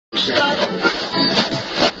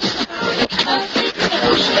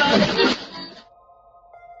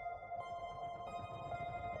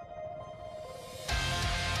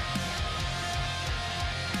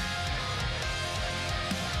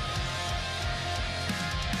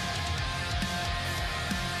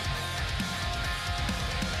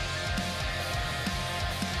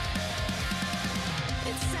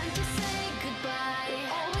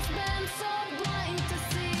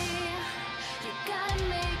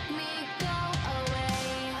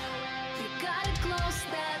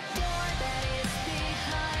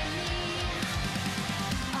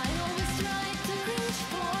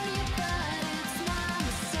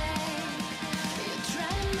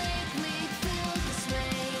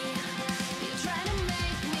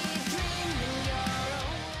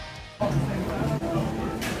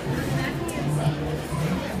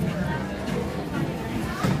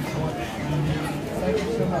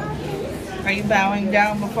Are you bowing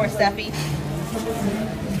down before Steffi?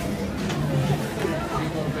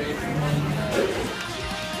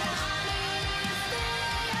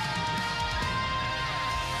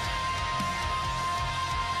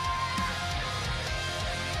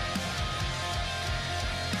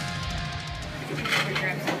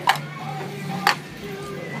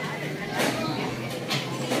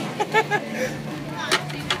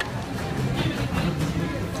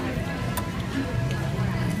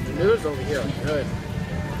 News over here, good.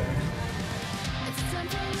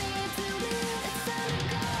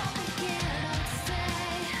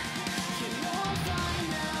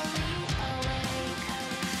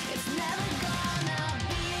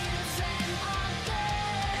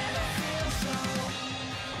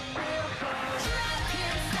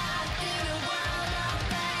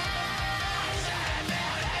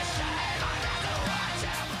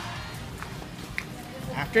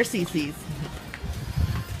 After Cece's.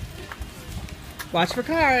 Watch for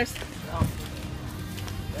cars.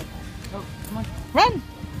 Oh, come on. Run!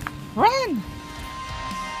 Run!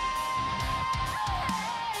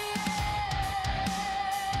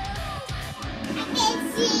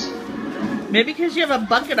 Maybe because you have a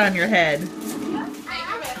bucket on your head.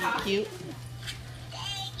 Are you cute?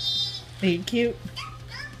 Are you cute?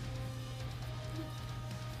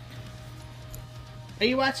 Are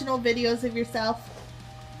you watching old videos of yourself?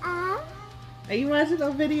 Are you watching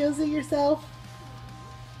old videos of yourself?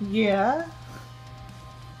 Yeah.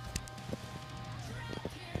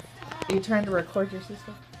 Are you trying to record your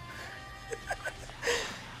sister?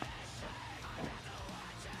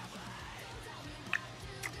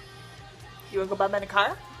 You wanna go buy me in a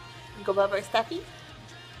car? You go buy my Steffi?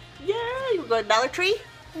 Yeah, you wanna go to Dollar Tree?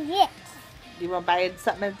 Yes. You wanna buy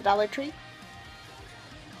something at the Dollar Tree?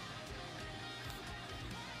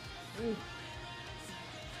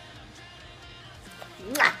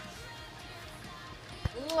 Mwah.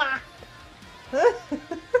 Mwah.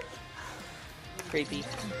 Creepy.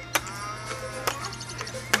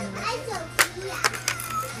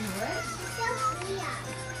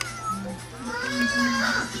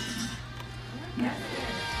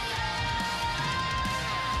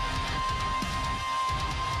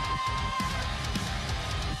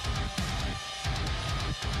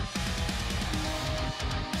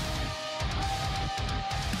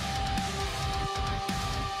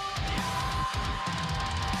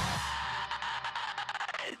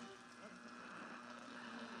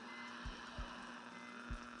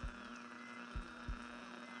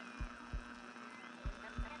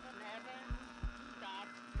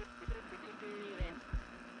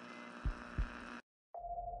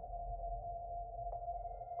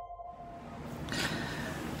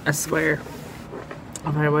 I swear,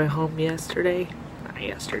 on my way home Monday,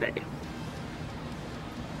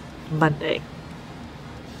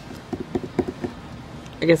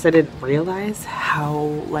 I guess I didn't realize how,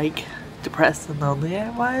 like, depressed and lonely I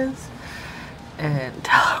was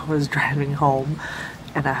until I was driving home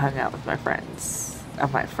and I hung out with my friends,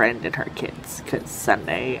 my friend and her kids, because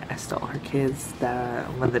Sunday I stole her kids,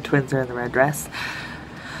 when the twins are in the red dress.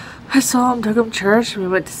 I saw him, took him to church, and we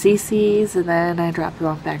went to Cece's, and then I dropped him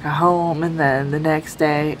off back at home, and then the next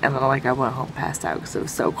day, and then like I went home passed out because it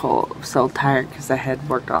was so cold, so tired because I had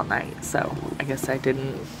worked all night, so I guess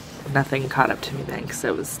nothing caught up to me then because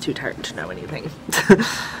I was too tired to know anything.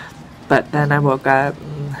 But then I woke up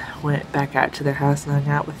and went back out to their house and hung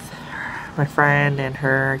out with my friend and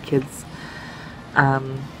her kids,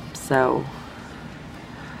 so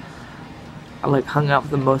I like hung out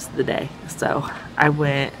with them most of the day. So I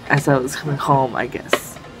went, as I was coming home, I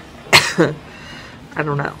guess, I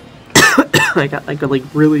don't know, I got like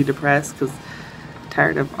really depressed because I'm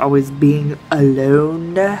tired of always being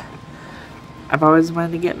alone. I've always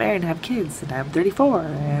wanted to get married and have kids, and I'm 34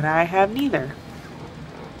 and I have neither.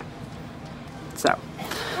 So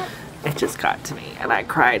it just got to me, and I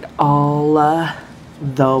cried all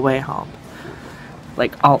the way home.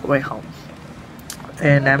 Like, all the way home.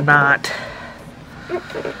 And I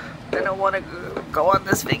don't want to go on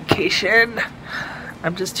this vacation.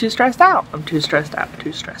 I'm just too stressed out. I'm too stressed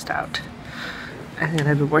out. And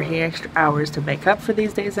I've been working extra hours to make up for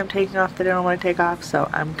these days I'm taking off that I don't want to take off, so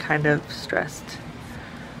I'm kind of stressed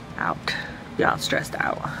out. Beyond stressed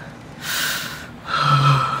out.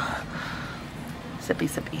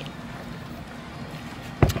 Sippy.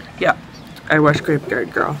 Yeah, I watch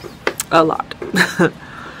Graveyard Girl a lot.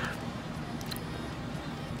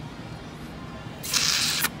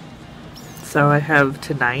 So I have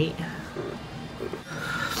tonight.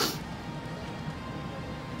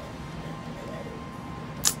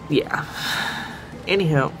 Yeah.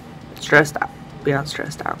 Anywho, stressed out. Beyond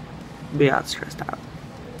stressed out.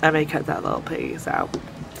 I may cut that little piece out.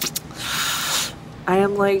 I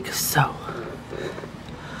am like so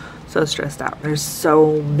stressed out. There's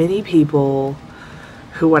so many people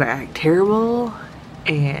who want to act terrible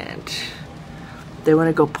and they want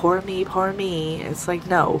to go poor me. It's like,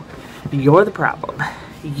 no, you're the problem.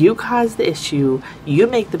 You cause the issue, you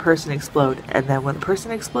make the person explode, and then when the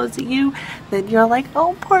person explodes at you, then you're like,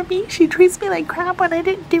 oh, poor me, she treats me like crap when I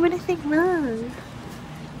didn't do anything wrong.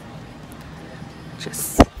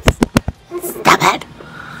 Just stop it.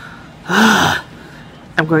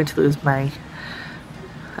 I'm going to lose my mind.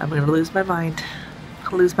 I'll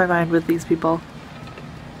lose my mind with these people.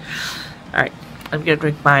 Alright, I'm gonna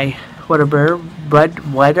drink my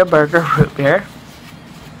Whataburger root beer.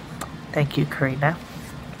 Thank you, Karina.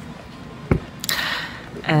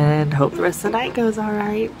 And hope the rest of the night goes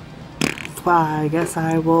alright. Well, I guess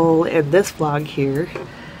I will end this vlog here.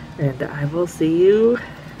 And I will see you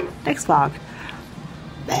next vlog.